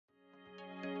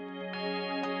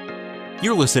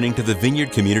You're listening to the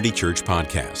Vineyard Community Church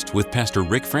podcast with Pastor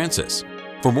Rick Francis.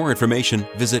 For more information,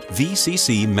 visit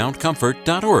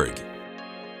vccmountcomfort.org.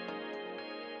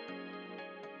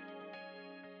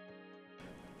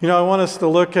 You know, I want us to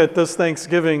look at this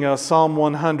Thanksgiving, Psalm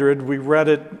 100. We read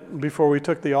it before we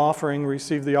took the offering,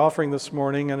 received the offering this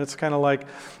morning, and it's kind of like,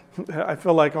 I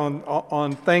feel like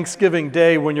on Thanksgiving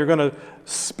Day when you're going to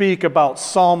speak about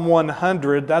Psalm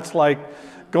 100, that's like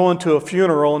going to a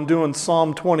funeral and doing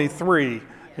Psalm 23.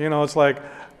 You know, it's like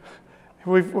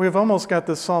we've almost got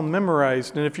this psalm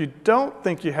memorized, and if you don't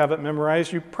think you have it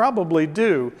memorized, you probably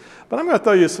do. But I'm going to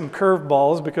throw you some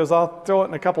curveballs because I'll throw it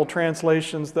in a couple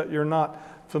translations that you're not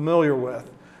familiar with.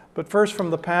 But first from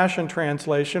the Passion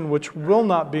Translation, which will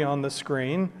not be on the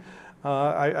screen.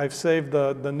 I've saved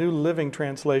the New Living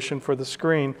Translation for the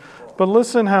screen. But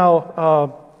listen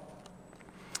how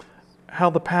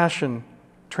the Passion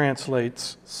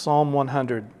translates Psalm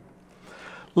 100.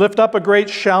 Lift up a great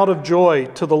shout of joy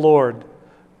to the Lord.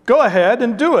 Go ahead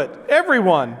and do it,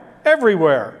 everyone,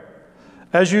 everywhere.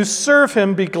 As you serve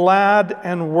Him, be glad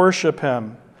and worship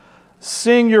Him.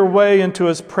 Sing your way into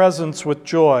His presence with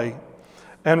joy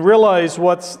and realize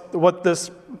what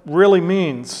this really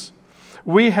means.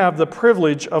 We have the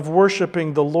privilege of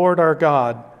worshiping the Lord our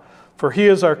God, for He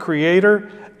is our Creator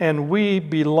and we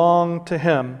belong to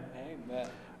Him. Amen.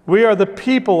 We are the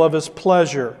people of His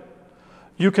pleasure.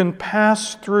 You can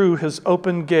pass through His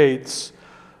open gates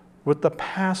with the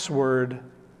password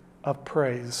of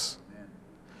praise.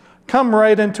 Come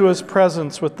right into His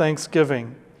presence with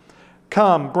thanksgiving.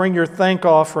 Come, bring your thank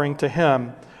offering to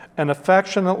Him and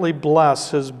affectionately bless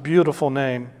His beautiful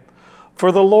name.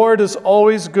 For the Lord is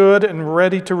always good and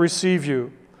ready to receive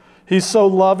you. He's so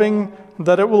loving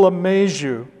that it will amaze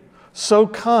you, so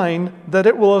kind that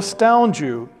it will astound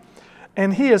you,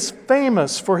 and He is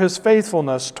famous for His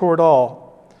faithfulness toward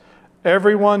all.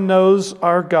 Everyone knows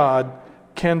our God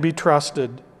can be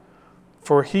trusted,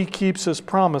 for He keeps His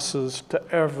promises to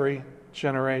every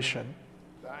generation.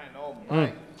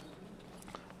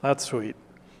 That's sweet.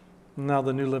 Now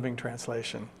the New Living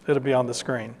Translation. It'll be on the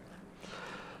screen.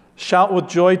 Shout with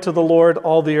joy to the Lord,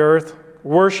 all the earth.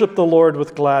 Worship the Lord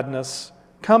with gladness.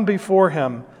 Come before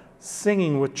Him,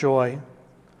 singing with joy.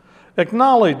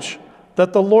 Acknowledge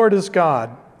that the Lord is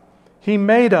God. He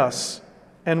made us,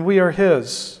 and we are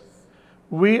His.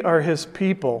 We are His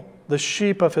people, the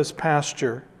sheep of His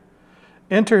pasture.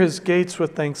 Enter His gates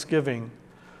with thanksgiving.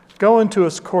 Go into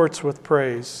His courts with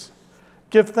praise.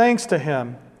 Give thanks to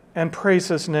Him and praise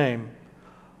His name.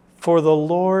 For the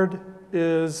Lord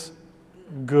is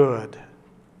good.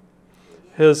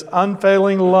 His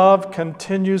unfailing love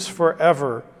continues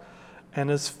forever, and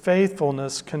His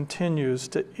faithfulness continues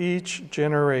to each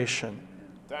generation.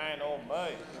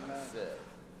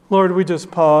 Lord, we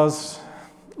just pause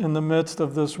in the midst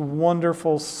of this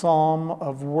wonderful psalm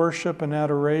of worship and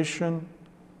adoration,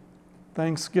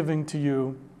 thanksgiving to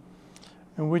You,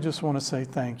 and we just want to say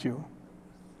thank You.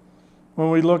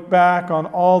 When we look back on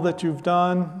all that You've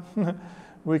done,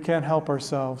 we can't help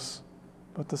ourselves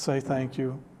but to say thank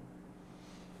You.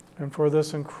 And for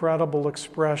this incredible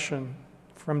expression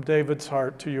from David's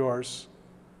heart to Yours,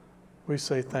 we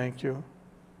say thank You.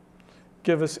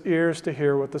 Give us ears to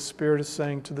hear what the Spirit is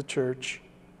saying to the church,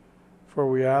 for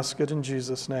we ask it in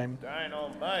Jesus' name.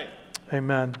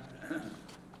 Amen.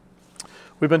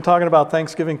 We've been talking about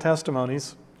Thanksgiving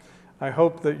testimonies. I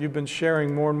hope that you've been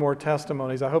sharing more and more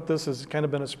testimonies. I hope this has kind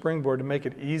of been a springboard to make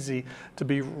it easy to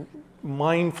be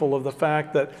mindful of the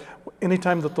fact that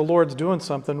anytime that the Lord's doing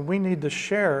something, we need to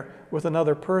share with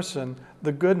another person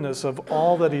the goodness of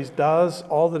all that He does,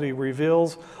 all that He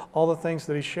reveals, all the things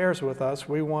that He shares with us,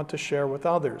 we want to share with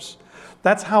others.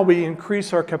 That's how we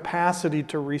increase our capacity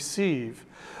to receive.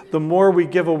 The more we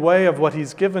give away of what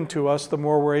He's given to us, the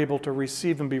more we're able to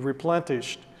receive and be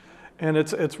replenished. And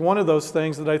it's one of those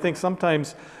things that I think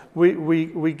sometimes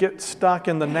we get stuck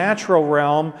in the natural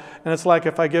realm, and it's like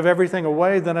if I give everything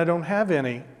away, then I don't have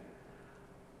any.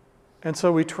 And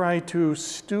so we try to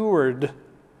steward.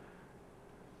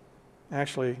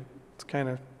 Actually, it's kind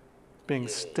of being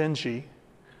stingy,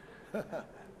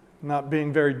 not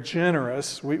being very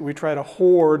generous. We try to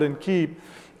hoard and keep,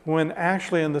 when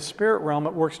actually in the spirit realm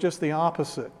it works just the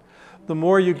opposite. The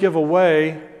more you give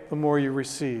away, the more you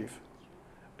receive.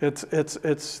 It's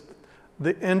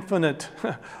the infinite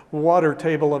water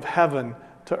table of heaven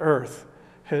to earth.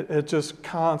 It just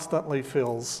constantly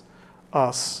fills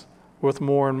us with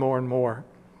more and more and more.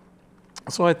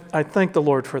 So I thank the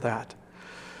Lord for that.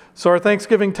 So our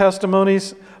Thanksgiving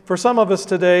testimonies, for some of us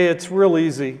today, it's real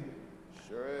easy.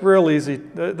 Real easy.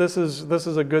 This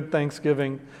is a good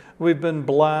Thanksgiving. We've been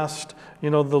blessed.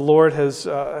 The Lord has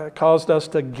caused us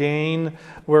to gain.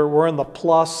 We're on the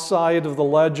plus side of the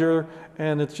ledger,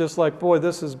 and it's just like, boy,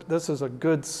 this is a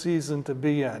good season to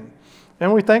be in.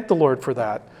 And we thank the Lord for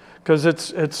that, because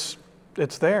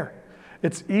it's there.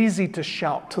 It's easy to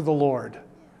shout to the Lord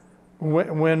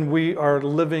when we are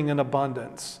living in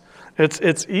abundance.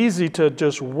 It's easy to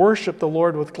just worship the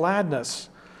Lord with gladness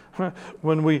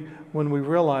when we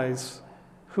realize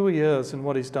who He is and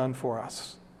what He's done for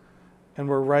us. And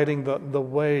we're riding the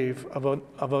wave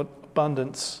of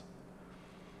abundance.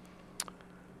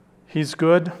 He's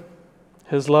good.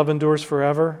 His love endures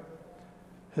forever.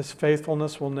 His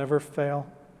faithfulness will never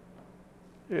fail.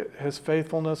 His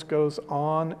faithfulness goes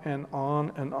on and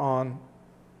on and on.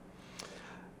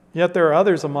 Yet there are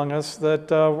others among us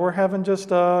that we're having just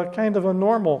kind of a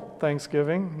normal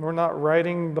Thanksgiving. We're not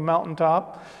riding the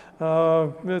mountaintop.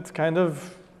 It's kind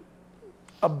of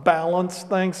a balanced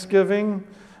Thanksgiving.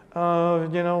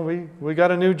 We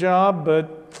got a new job,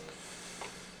 but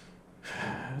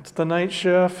it's the night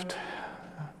shift.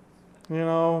 We've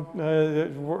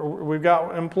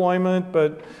got employment,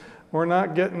 but we're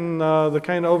not getting the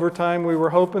kind of overtime we were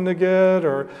hoping to get,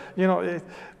 or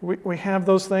we have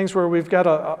those things where we've got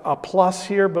a plus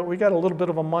here, but we got a little bit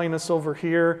of a minus over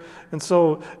here, and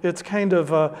so it's kind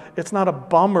of it's not a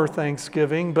bummer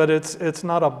Thanksgiving, but it's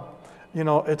not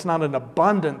an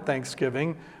abundant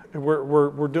Thanksgiving.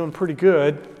 We're doing pretty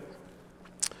good.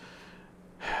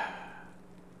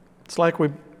 It's like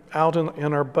we're out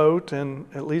in our boat, and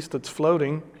at least it's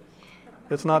floating.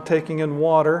 It's not taking in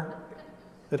water.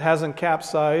 It hasn't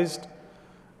capsized,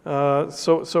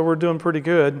 so we're doing pretty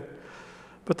good.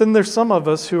 But then there's some of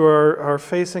us who are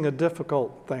facing a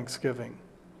difficult Thanksgiving.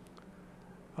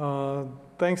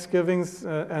 Thanksgivings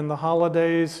and the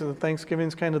holidays.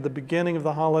 Thanksgiving's kind of the beginning of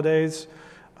the holidays.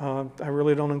 I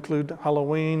really don't include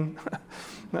Halloween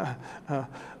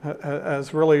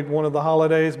as really one of the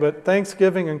holidays, but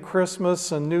Thanksgiving and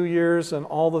Christmas and New Year's and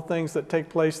all the things that take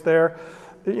place there.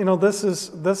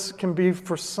 This can be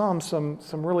for some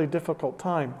really difficult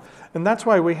time. And that's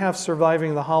why we have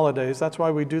Surviving the Holidays. That's why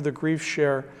we do the Grief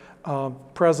Share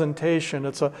presentation.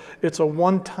 It's a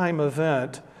one-time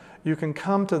event. You can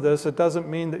come to this. It doesn't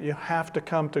mean that you have to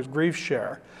come to Grief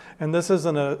Share. And this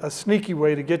isn't a sneaky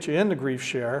way to get you into Grief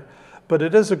Share, but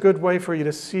it is a good way for you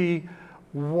to see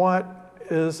what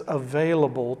is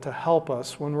available to help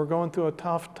us when we're going through a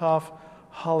tough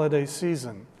holiday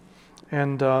season.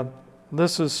 And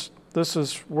this is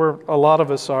where a lot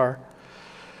of us are.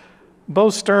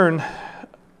 Bo Stern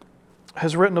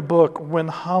has written a book, When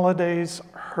Holidays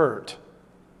Hurt.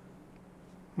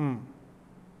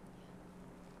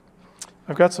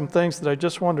 I've got some things that I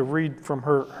just wanted to read from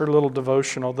her little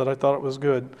devotional that I thought it was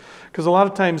good. Because a lot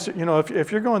of times,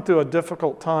 if you're going through a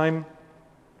difficult time,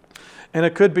 and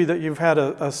it could be that you've had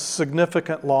a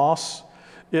significant loss.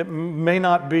 It may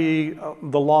not be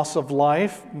the loss of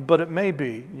life, but it may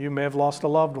be. You may have lost a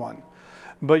loved one.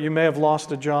 But you may have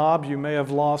lost a job. You may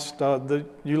have lost the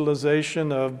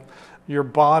utilization of your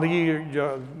body,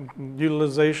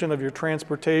 utilization of your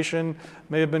transportation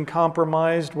may have been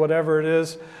compromised, whatever it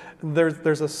is.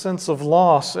 There's a sense of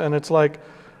loss, and it's like,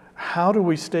 how do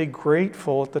we stay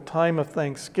grateful at the time of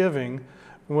Thanksgiving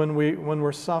when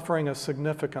we're suffering a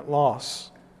significant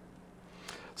loss?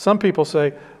 Some people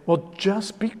say, well,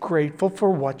 just be grateful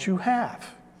for what you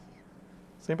have.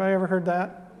 Has anybody ever heard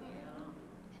that?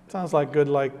 Sounds like good,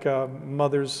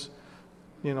 mothers,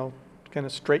 kind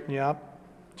of straighten you up.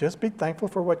 Just be thankful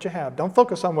for what you have. Don't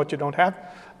focus on what you don't have.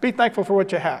 Be thankful for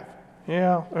what you have.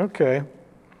 Yeah, okay.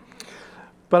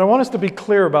 But I want us to be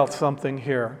clear about something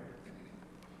here.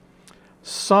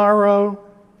 Sorrow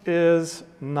is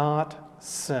not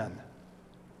sin.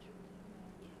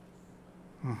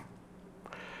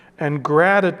 And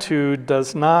gratitude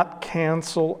does not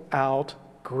cancel out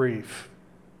grief.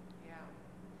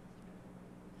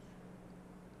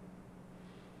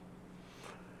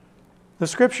 The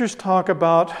scriptures talk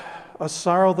about a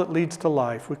sorrow that leads to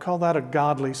life. We call that a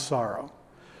godly sorrow.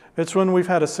 It's when we've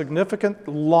had a significant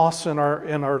loss in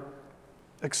our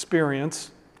experience,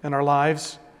 in our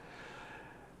lives,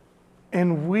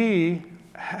 and we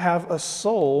have a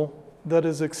soul that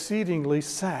is exceedingly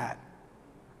sad.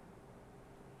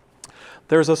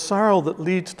 There's a sorrow that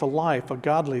leads to life, a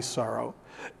godly sorrow.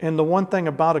 And the one thing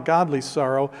about a godly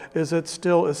sorrow is it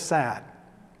still is sad.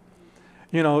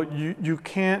 You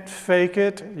can't fake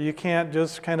it. You can't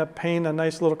just kind of paint a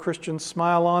nice little Christian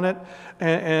smile on it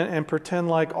and pretend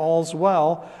like all's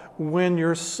well. When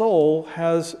your soul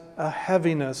has a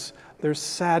heaviness, there's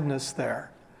sadness there.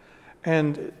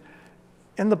 And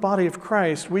in the body of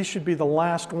Christ, we should be the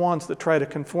last ones that try to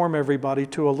conform everybody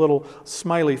to a little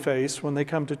smiley face when they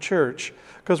come to church,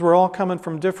 because we're all coming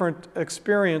from different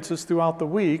experiences throughout the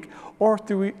week or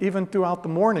even throughout the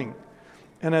morning.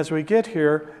 And as we get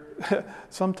here,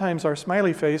 sometimes our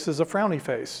smiley face is a frowny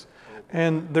face,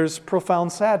 and there's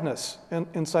profound sadness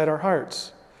inside our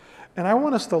hearts. And I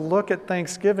want us to look at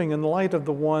Thanksgiving in light of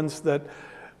the ones that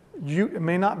it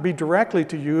may not be directly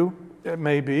to you, it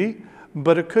may be,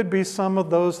 but it could be some of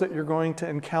those that you're going to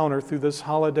encounter through this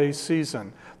holiday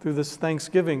season, through this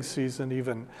Thanksgiving season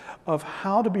even, of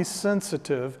how to be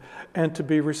sensitive and to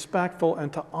be respectful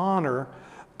and to honor,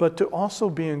 but to also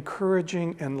be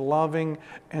encouraging and loving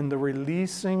and the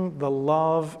releasing the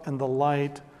love and the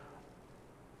light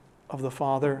of the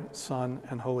Father, Son,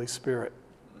 and Holy Spirit.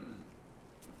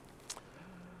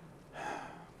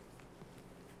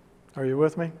 Are you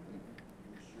with me?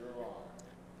 Sure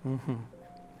are. Mm-hmm.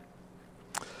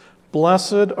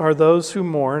 Blessed are those who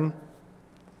mourn,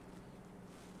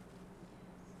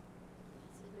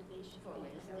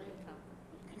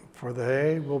 for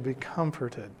they will be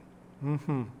comforted.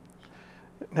 Mm-hmm.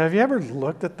 Now, have you ever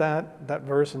looked at that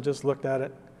verse and just looked at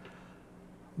it?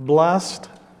 Blessed,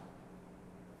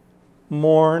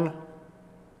 mourn,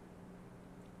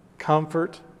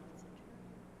 comfort.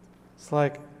 It's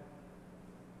like,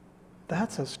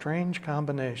 that's a strange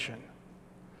combination.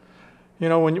 You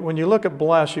know, when you look at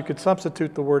blessed, you could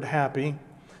substitute the word happy.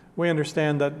 We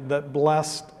understand that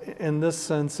blessed in this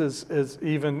sense is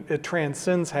even, it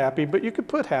transcends happy, but you could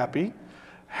put happy.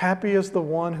 Happy is the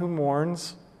one who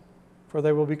mourns, for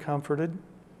they will be comforted.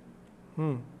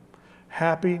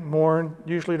 Happy, mourn,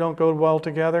 usually don't go well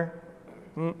together.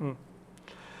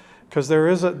 Because there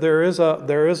is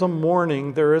a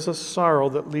mourning, there is a sorrow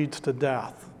that leads to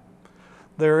death.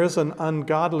 There is an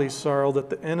ungodly sorrow that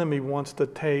the enemy wants to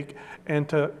take and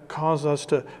to cause us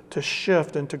to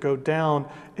shift and to go down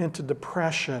into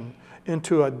depression,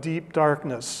 into a deep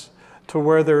darkness, to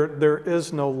where there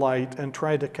is no light, and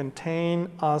try to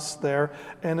contain us there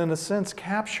and in a sense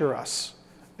capture us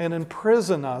and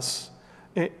imprison us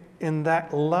in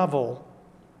that level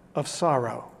of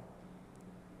sorrow.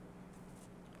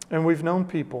 And we've known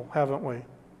people, haven't we,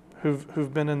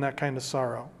 who've been in that kind of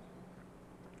sorrow.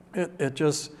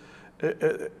 It's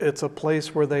a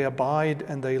place where they abide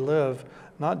and they live,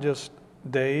 not just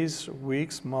days,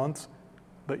 weeks, months,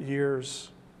 but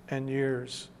years and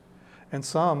years. And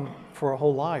some for a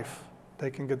whole life, they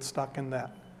can get stuck in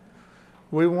that.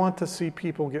 We want to see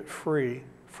people get free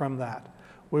from that.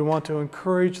 We want to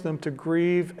encourage them to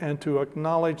grieve and to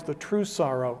acknowledge the true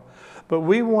sorrow. But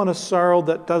we want a sorrow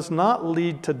that does not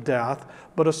lead to death,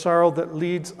 but a sorrow that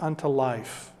leads unto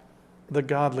life, the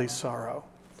godly sorrow.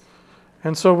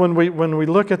 And so when we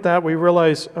look at that, we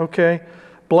realize, okay,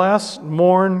 bless,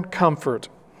 mourn, comfort.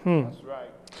 That's right.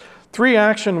 3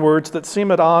 action words that seem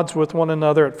at odds with one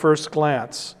another at first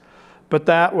glance, but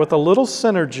that with a little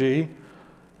synergy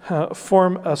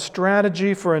form a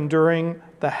strategy for enduring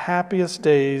the happiest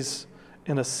days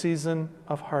in a season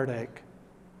of heartache.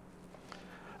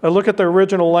 A look at the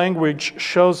original language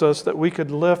shows us that we could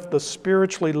lift the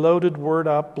spiritually loaded word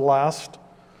up, blessed,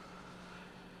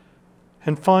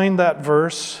 and find that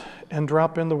verse and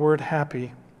drop in the word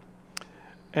happy,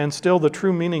 and still the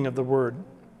true meaning of the word.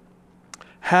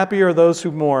 Happy are those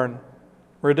who mourn.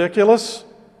 Ridiculous?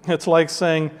 It's like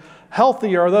saying,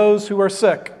 healthy are those who are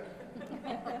sick.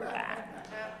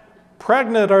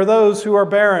 Pregnant are those who are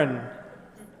barren.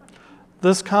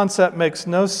 This concept makes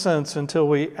no sense until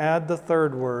we add the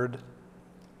third word,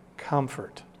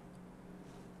 comfort.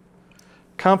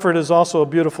 Comfort is also a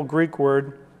beautiful Greek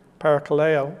word,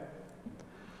 parakaleo.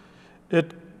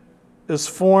 It is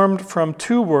formed from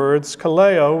 2 words,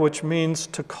 kaleo, which means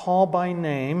to call by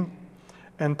name,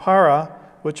 and para,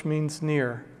 which means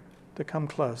near, to come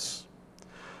close.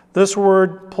 This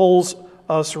word pulls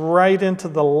us right into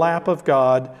the lap of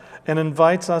God and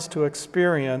invites us to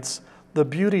experience the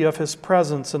beauty of His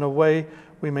presence in a way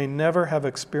we may never have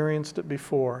experienced it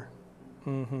before.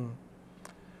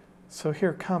 So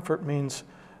here, comfort means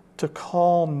to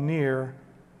call near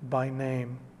by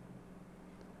name.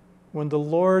 When the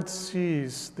Lord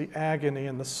sees the agony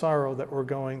and the sorrow that we're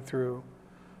going through,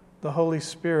 the Holy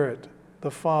Spirit,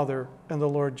 the Father, and the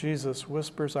Lord Jesus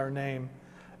whispers our name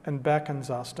and beckons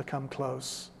us to come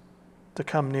close, to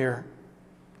come near.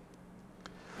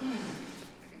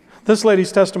 This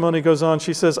lady's testimony goes on.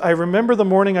 She says, I remember the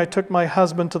morning I took my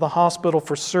husband to the hospital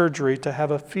for surgery to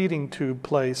have a feeding tube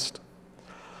placed.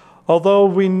 Although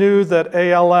we knew that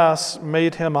ALS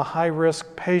made him a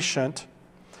high-risk patient,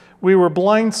 we were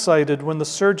blindsided when the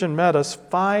surgeon met us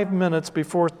 5 minutes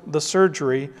before the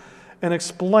surgery and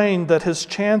explained that his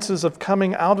chances of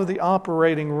coming out of the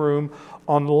operating room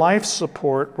on life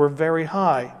support were very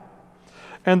high,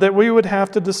 and that we would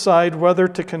have to decide whether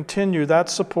to continue that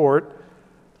support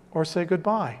or say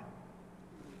goodbye.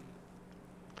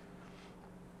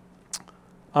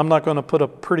 I'm not going to put a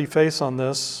pretty face on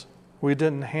this. We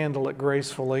didn't handle it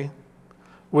gracefully.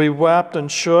 We wept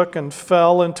and shook and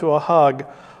fell into a hug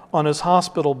on his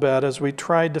hospital bed as we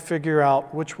tried to figure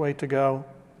out which way to go.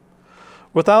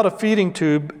 Without a feeding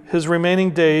tube, his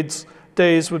remaining days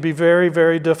would be very,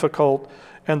 very difficult,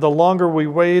 and the longer we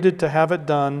waited to have it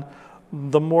done,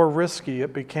 the more risky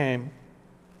it became.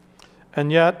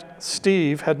 And yet,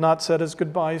 Steve had not said his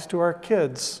goodbyes to our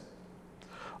kids.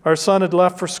 Our son had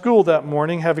left for school that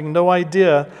morning, having no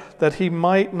idea that he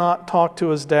might not talk to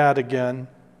his dad again.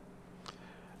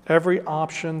 Every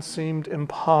option seemed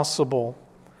impossible.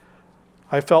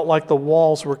 I felt like the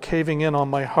walls were caving in on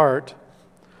my heart.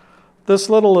 This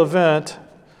little event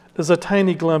is a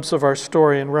tiny glimpse of our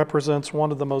story and represents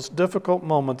one of the most difficult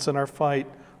moments in our fight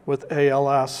with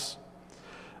ALS.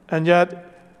 And yet,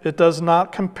 it does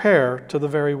not compare to the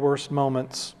very worst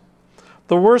moments.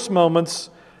 The worst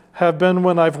moments have been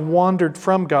when I've wandered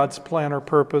from God's plan or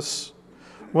purpose,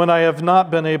 when I have not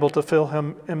been able to feel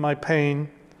Him in my pain.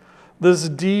 This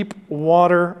deep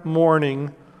water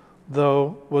morning,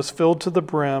 though, was filled to the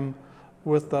brim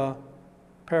with the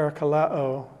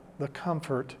parakaleo, the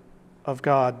comfort of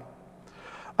God.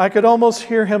 I could almost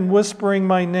hear Him whispering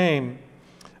my name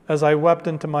as I wept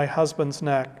into my husband's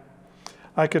neck.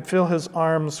 I could feel His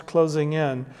arms closing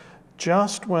in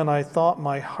just when I thought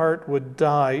my heart would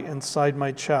die inside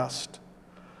my chest.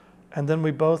 And then we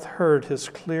both heard His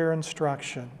clear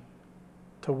instruction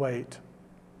to wait.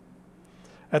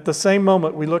 At the same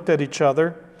moment, we looked at each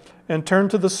other and turned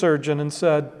to the surgeon and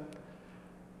said,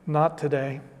 "Not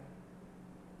today."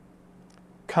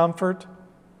 Comfort,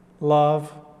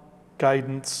 love,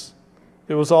 guidance.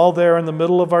 It was all there in the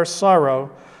middle of our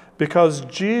sorrow because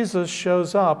Jesus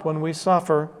shows up when we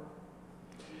suffer.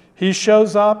 He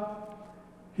shows up,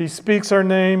 He speaks our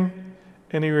name,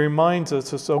 and He reminds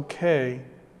us it's okay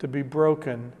to be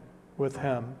broken with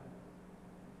Him.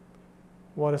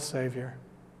 What a Savior.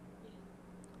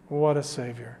 What a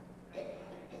Savior.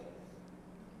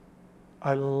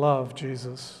 I love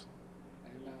Jesus.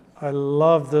 I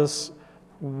love this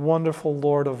wonderful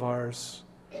Lord of ours,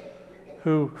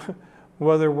 who,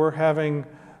 whether we're having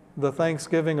the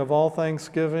Thanksgiving of all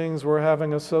Thanksgivings, we're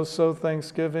having a so-so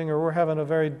Thanksgiving, or we're having a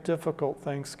very difficult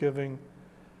Thanksgiving,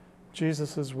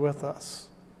 Jesus is with us.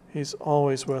 He's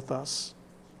always with us.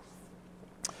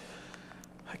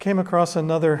 I came across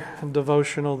another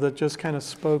devotional that just kind of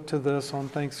spoke to this on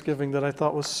Thanksgiving that I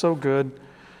thought was so good.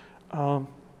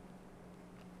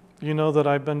 You know that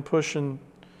I've been pushing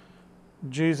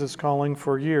Jesus Calling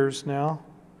for years now.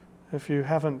 If you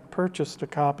haven't purchased a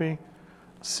copy,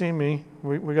 see me.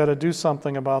 We got to do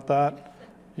something about that.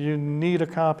 You need a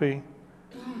copy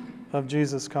of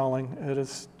Jesus Calling. It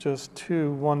is just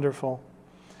too wonderful.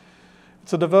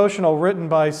 It's a devotional written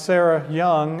by Sarah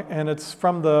Young, and it's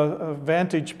from the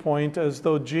vantage point as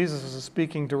though Jesus is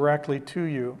speaking directly to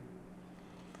you.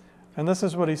 And this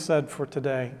is what he said for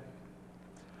today.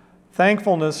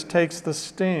 Thankfulness takes the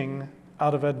sting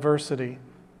out of adversity.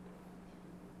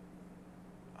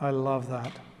 I love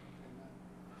that.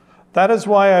 That is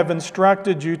why I've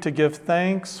instructed you to give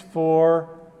thanks for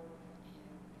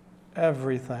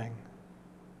everything.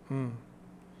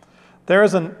 There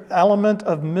is an element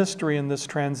of mystery in this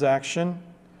transaction.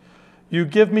 You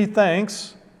give me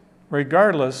thanks,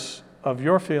 regardless of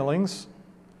your feelings,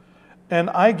 and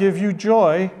I give you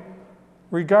joy,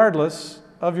 regardless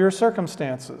of your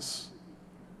circumstances.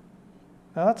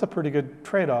 Now, that's a pretty good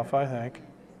trade-off, I think.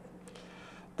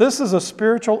 This is a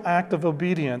spiritual act of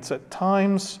obedience, at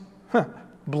times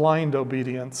blind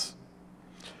obedience.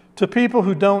 To people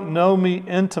who don't know me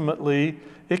intimately,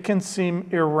 it can seem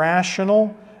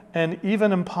irrational and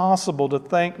even impossible to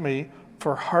thank me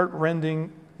for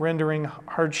heart-rending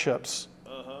hardships.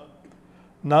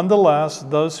 Nonetheless,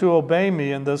 those who obey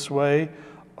me in this way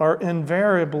are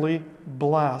invariably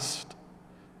blessed,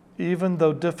 even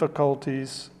though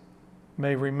difficulties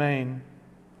may remain.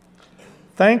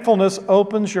 Thankfulness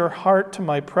opens your heart to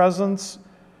my presence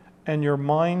and your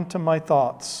mind to my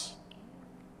thoughts.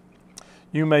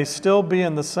 You may still be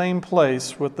in the same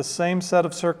place with the same set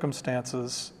of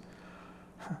circumstances,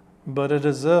 but it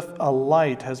is as if a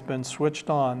light has been switched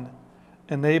on,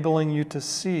 enabling you to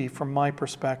see from my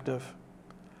perspective.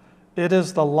 It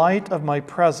is the light of my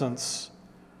presence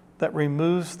that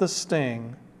removes the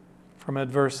sting from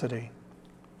adversity.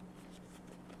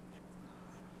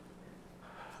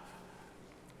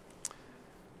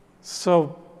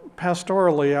 So,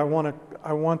 pastorally,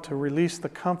 I want to release the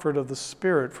comfort of the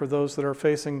Spirit for those that are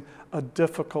facing a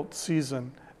difficult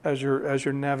season as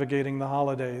you're navigating the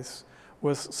holidays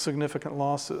with significant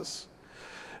losses.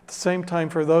 At the same time,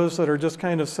 for those that are just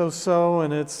kind of so-so,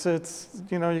 and it's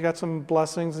you got some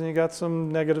blessings and you got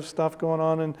some negative stuff going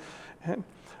on, and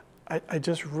I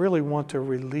just really want to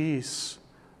release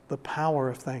the power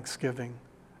of thanksgiving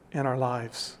in our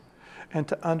lives, and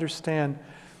to understand.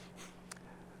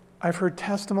 I've heard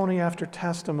testimony after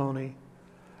testimony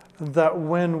that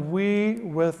when we,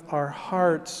 with our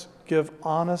hearts, give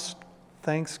honest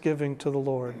thanksgiving to the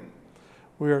Lord,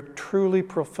 we are truly,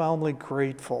 profoundly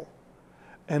grateful,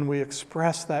 and we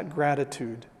express that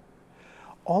gratitude.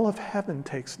 All of heaven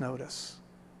takes notice.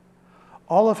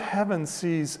 All of heaven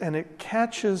sees, and it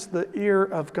catches the ear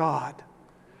of God,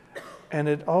 and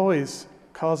it always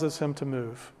causes him to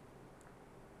move.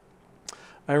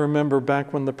 I remember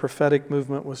back when the prophetic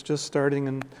movement was just starting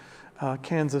in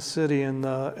Kansas City in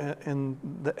the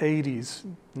 80s,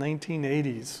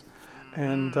 1980s.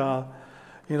 And,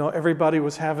 everybody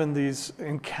was having these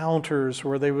encounters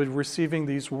where they were receiving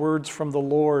these words from the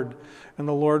Lord. And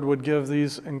the Lord would give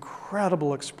these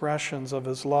incredible expressions of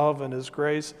his love and his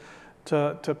grace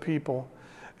to people.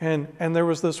 And there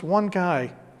was this one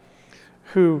guy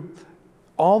who,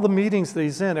 all the meetings that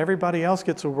he's in, everybody else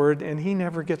gets a word and he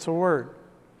never gets a word.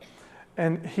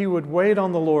 And he would wait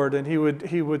on the Lord, and he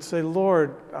would say,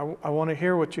 Lord, I want to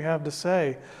hear what you have to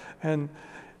say. And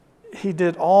he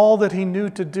did all that he knew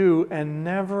to do and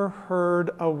never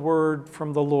heard a word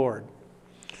from the Lord.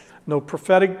 No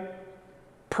prophetic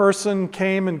person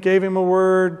came and gave him a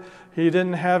word. He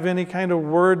didn't have any kind of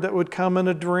word that would come in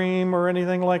a dream or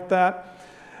anything like that.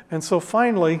 And so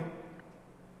finally,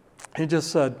 he just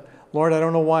said, Lord, I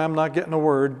don't know why I'm not getting a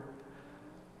word,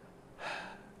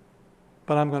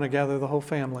 but I'm going to gather the whole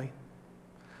family.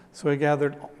 So he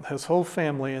gathered his whole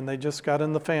family, and they just got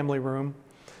in the family room.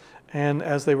 And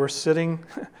as they were sitting,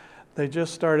 they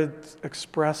just started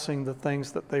expressing the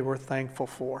things that they were thankful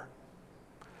for.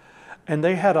 And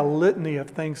they had a litany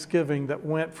of thanksgiving that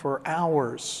went for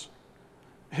hours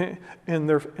in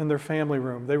their family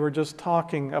room. They were just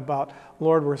talking about,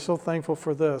 Lord, we're so thankful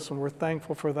for this, and we're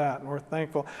thankful for that, and we're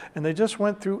thankful. And they just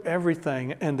went through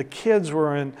everything. And the kids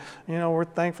were in, we're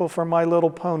thankful for My Little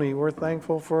Pony. We're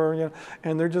thankful for,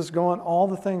 and they're just going all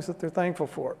the things that they're thankful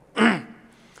for.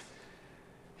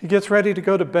 He gets ready to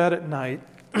go to bed at night.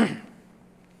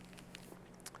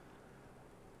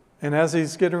 And as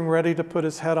he's getting ready to put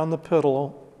his head on the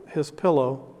pillow,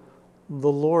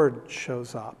 the Lord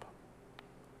shows up.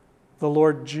 The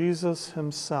Lord Jesus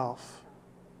himself,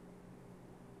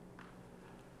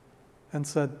 and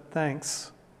said,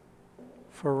 thanks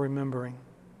for remembering.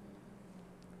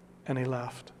 And he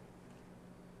left.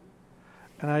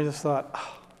 And I just thought,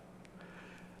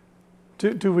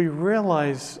 do we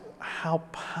realize how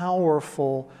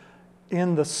powerful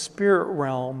in the spirit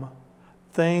realm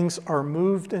things are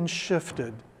moved and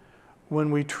shifted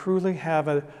when we truly have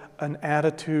an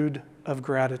attitude of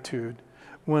gratitude,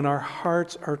 when our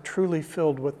hearts are truly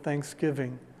filled with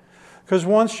thanksgiving? Because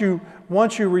once you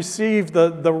receive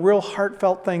the real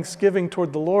heartfelt thanksgiving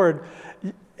toward the Lord,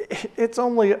 it's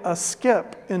only a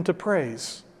skip into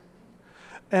praise.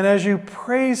 And as you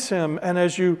praise him, and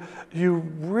as you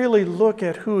really look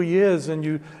at who he is,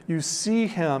 and you see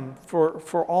him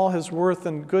for all his worth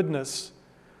and goodness,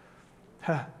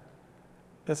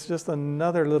 it's just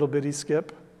another little bitty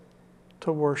skip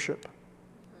to worship.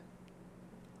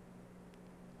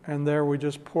 And there we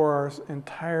just pour our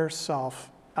entire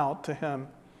self out to him,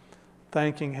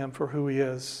 thanking him for who he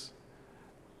is,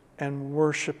 and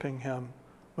worshiping him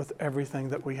with everything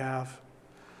that we have.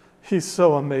 He's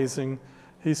so amazing.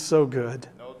 He's so good.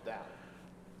 No doubt.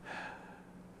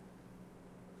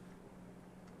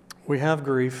 We have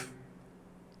grief.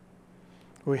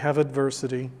 We have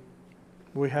adversity.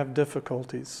 We have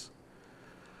difficulties.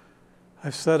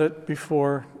 I've said it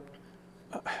before.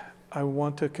 I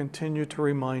want to continue to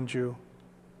remind you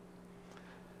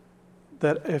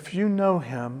that if you know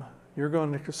him, you're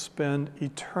going to spend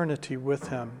eternity with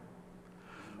him,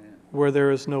 where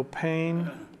there is no pain,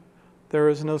 there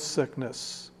is no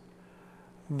sickness,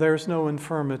 there's no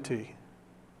infirmity,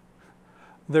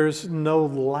 there's no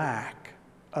lack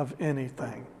of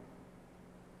anything.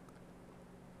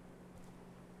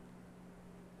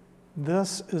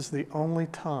 This is the only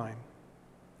time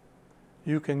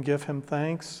you can give him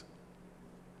thanks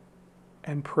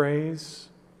and praise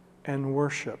and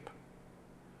worship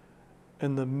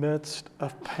in the midst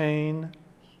of pain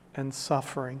and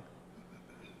suffering.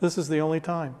 This is the only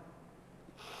time.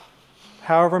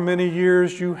 However many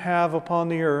years you have upon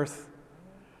the earth,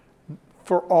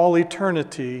 for all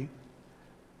eternity.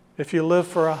 If you live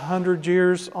for 100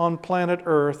 years on planet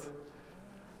Earth,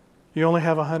 you only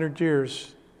have 100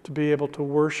 years to be able to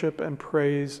worship and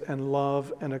praise and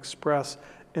love and express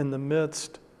in the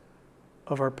midst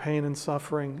of our pain and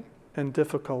suffering and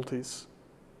difficulties.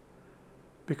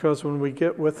 Because when we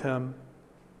get with Him,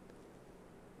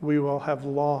 we will have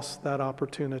lost that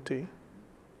opportunity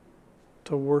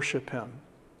to worship Him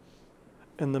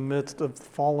in the midst of the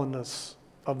fallenness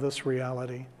of this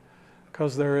reality.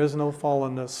 Because there is no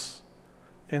fallenness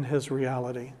in His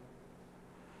reality.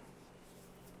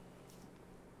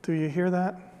 Do you hear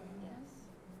that? Yes.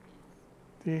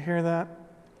 Do you hear that?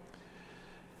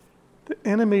 The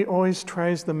enemy always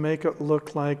tries to make it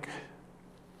look like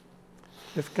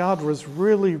if God was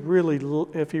really,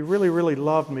 if He really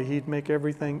loved me, He'd make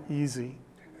everything easy.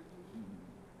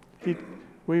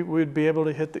 We'd be able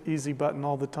to hit the easy button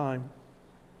all the time.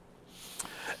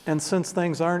 And since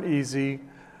things aren't easy,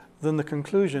 then the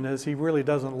conclusion is He really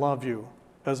doesn't love you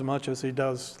as much as He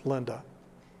does Linda.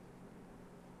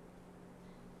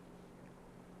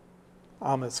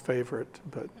 I'm His favorite,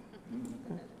 but...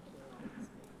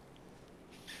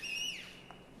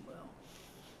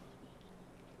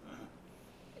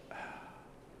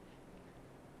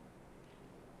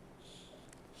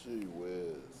 Gee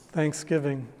whiz.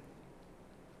 Thanksgiving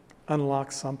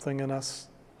unlocks something in us.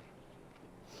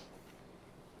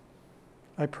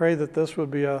 I pray that this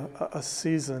would be a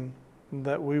season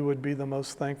that we would be the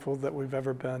most thankful that we've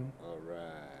ever been. All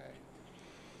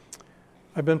right.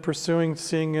 I've been pursuing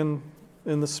seeing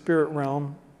in the spirit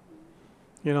realm.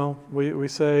 You know, we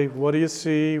say, what do you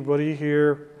see? What do you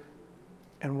hear?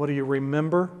 And what do you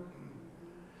remember?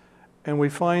 And we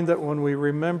find that when we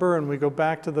remember and we go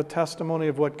back to the testimony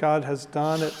of what God has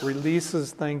done, it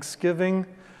releases thanksgiving,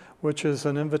 which is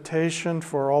an invitation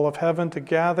for all of heaven to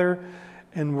gather.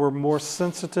 And we're more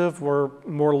sensitive, we're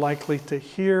more likely to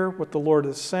hear what the Lord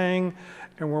is saying,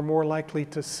 and we're more likely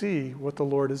to see what the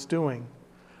Lord is doing.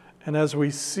 And as we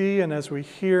see and as we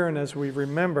hear and as we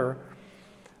remember,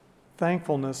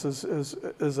 thankfulness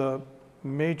is a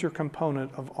major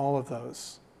component of all of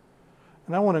those.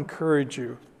 And I want to encourage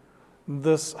you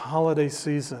this holiday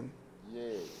season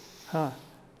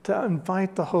to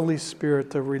invite the Holy Spirit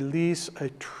to release a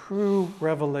true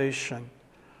revelation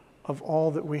of all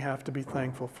that we have to be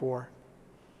thankful for.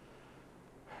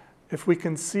 If we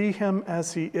can see Him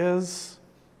as He is,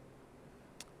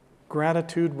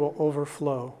 gratitude will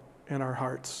overflow in our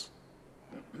hearts.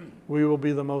 We will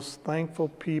be the most thankful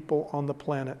people on the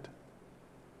planet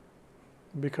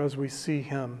because we see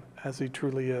Him as He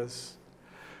truly is.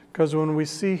 Because when we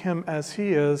see Him as He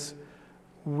is,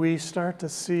 we start to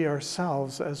see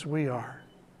ourselves as we are.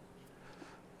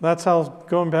 That's how,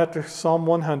 going back to Psalm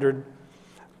 100,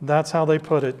 that's how they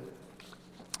put it.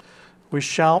 We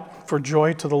shout for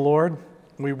joy to the Lord.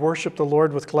 We worship the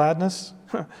Lord with gladness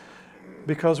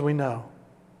because we know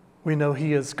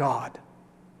He is God.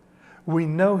 We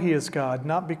know He is God,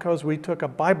 not because we took a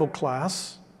Bible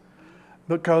class,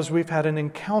 but because we've had an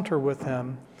encounter with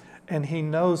Him and He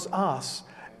knows us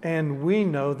and we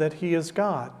know that He is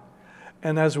God.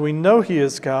 And as we know He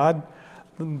is God,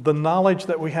 the knowledge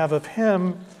that we have of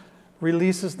Him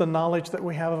releases the knowledge that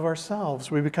we have of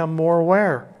ourselves. We become more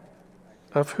aware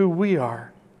of who we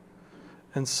are.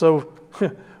 And so,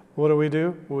 what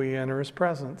do? We enter His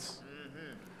presence.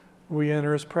 We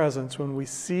enter His presence. When we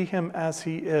see Him as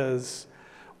He is,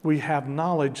 we have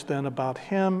knowledge then about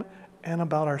Him and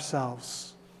about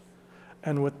ourselves.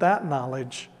 And with that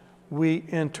knowledge, we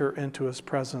enter into His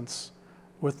presence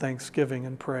with thanksgiving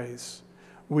and praise.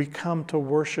 We come to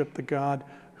worship the God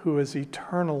who is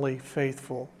eternally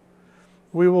faithful.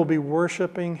 We will be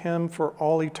worshiping Him for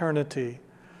all eternity.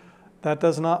 That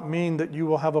does not mean that you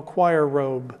will have a choir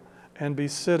robe and be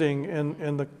sitting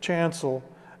in the chancel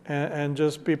and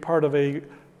just be part of a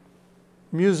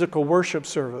musical worship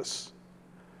service.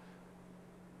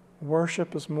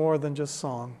 Worship is more than just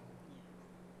song.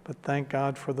 But thank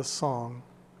God for the song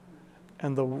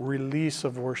and the release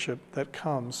of worship that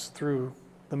comes through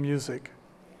the music.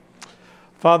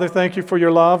 Father, thank You for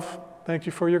Your love. Thank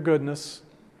You for Your goodness.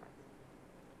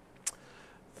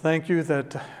 Thank You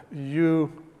that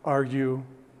You are You.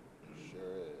 Sure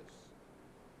is.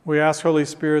 We ask, Holy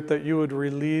Spirit, that You would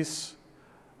release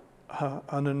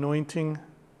an anointing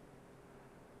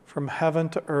from heaven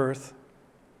to earth.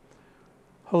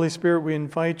 Holy Spirit, we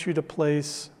invite You to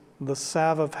place the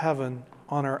salve of heaven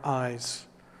on our eyes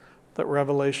that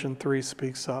Revelation 3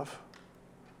 speaks of,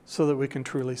 so that we can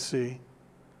truly see.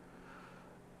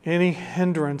 Any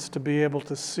hindrance to be able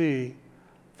to see,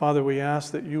 Father, we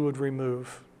ask that You would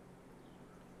remove.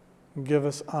 Give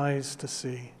us eyes to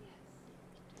see.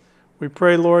 We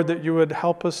pray, Lord, that you would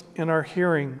help us in our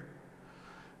hearing,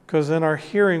 because in our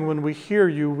hearing, when we hear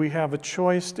you, we have a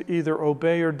choice to either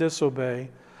obey or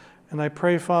disobey. And I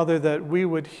pray, Father, that we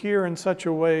would hear in such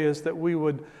a way as that we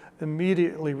would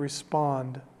immediately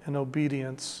respond in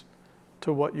obedience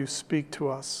to what you speak to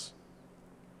us.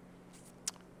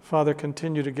 Father,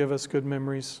 continue to give us good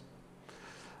memories.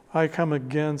 I come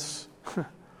against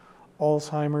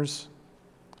Alzheimer's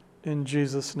in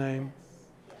Jesus' name.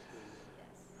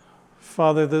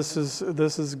 Father, this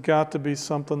has got to be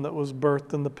something that was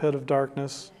birthed in the pit of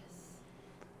darkness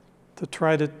to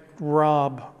try to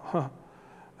rob,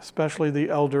 especially the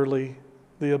elderly,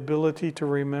 the ability to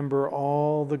remember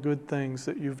all the good things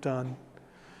that you've done.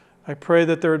 I pray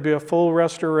that there would be a full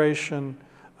restoration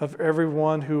of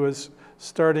everyone who is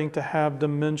starting to have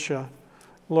dementia.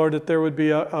 Lord, that there would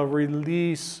be a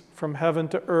release from heaven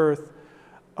to earth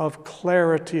of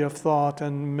clarity of thought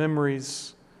and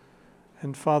memories.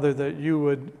 And Father, that you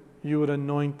would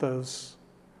anoint those.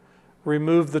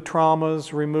 Remove the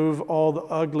traumas, remove all the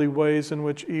ugly ways in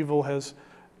which evil has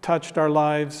touched our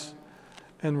lives,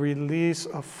 and release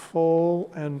a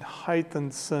full and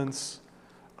heightened sense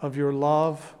of your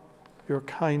love, your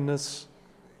kindness,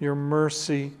 your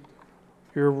mercy,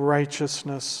 your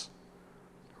righteousness.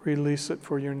 Release it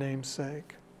for your name's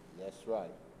sake. That's right.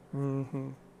 Mm-hmm.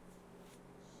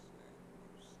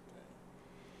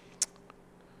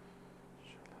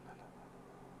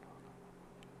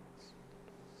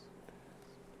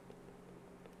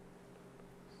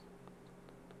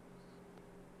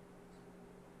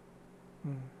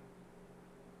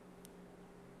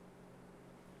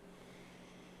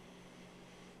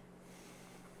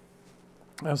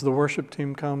 As the worship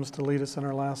team comes to lead us in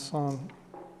our last song,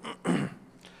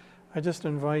 I just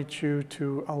invite you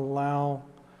to allow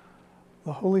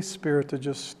the Holy Spirit to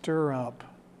just stir up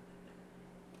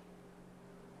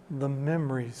the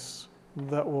memories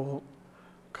that will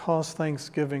cause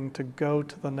Thanksgiving to go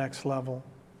to the next level.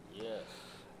 Yes.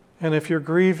 And if you're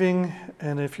grieving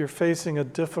and if you're facing a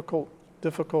difficult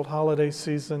holiday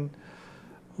season,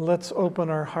 let's open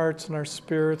our hearts and our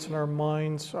spirits and our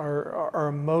minds, our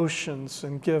emotions,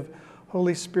 and give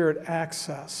Holy Spirit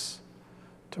access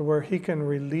to where He can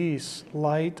release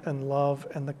light and love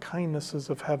and the kindnesses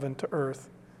of heaven to earth.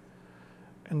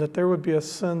 And that there would be a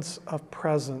sense of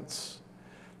presence,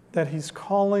 that He's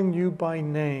calling you by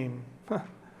name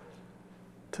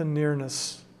to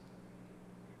nearness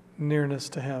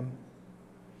to Him.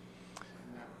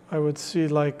 I would see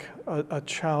like a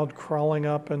child crawling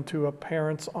up into a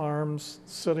parent's arms,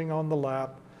 sitting on the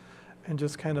lap, and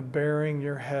just kind of burying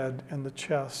your head in the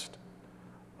chest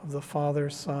of the Father,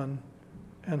 Son,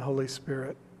 and Holy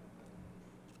Spirit.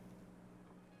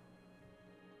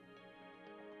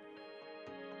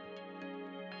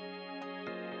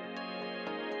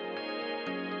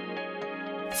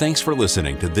 Thanks for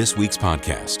listening to this week's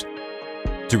podcast.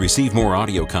 To receive more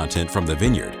audio content from the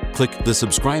Vineyard, click the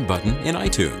subscribe button in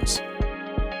iTunes.